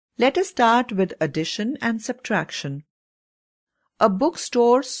Let us start with addition and subtraction. A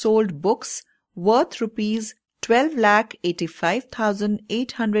bookstore sold books worth Rs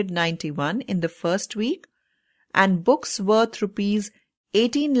 12,85,891 in the first week and books worth Rs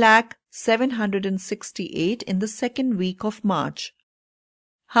 18,768 in the second week of March.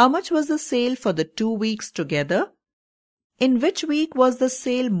 How much was the sale for the 2 weeks together? In which week was the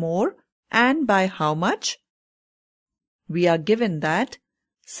sale more and by how much? We are given that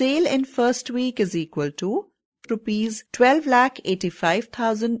sale in first week is equal to Rs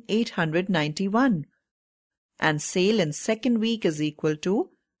 12,85,891 and sale in second week is equal to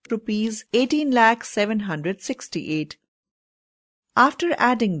Rs 18,768. After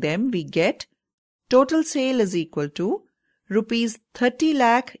adding them, we get total sale is equal to Rs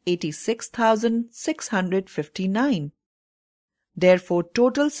 30,86,659. Therefore,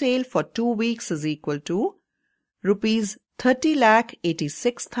 total sale for 2 weeks is equal to Rs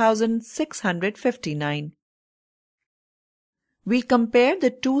 30,86,659. We compare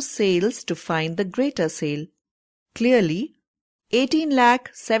the two sales to find the greater sale. Clearly,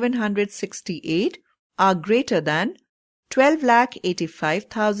 18,768 are greater than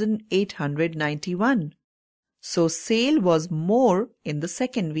 12,85,891. So sale was more in the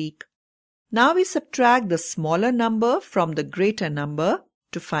second week. Now we subtract the smaller number from the greater number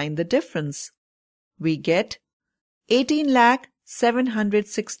to find the difference. We get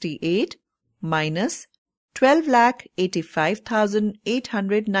 18,768 minus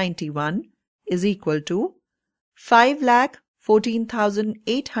 12,85,891 is equal to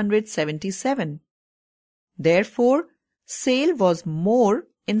 5,14,877. Therefore, sale was more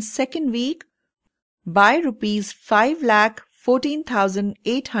in second week by Rs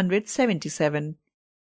 5,14,877.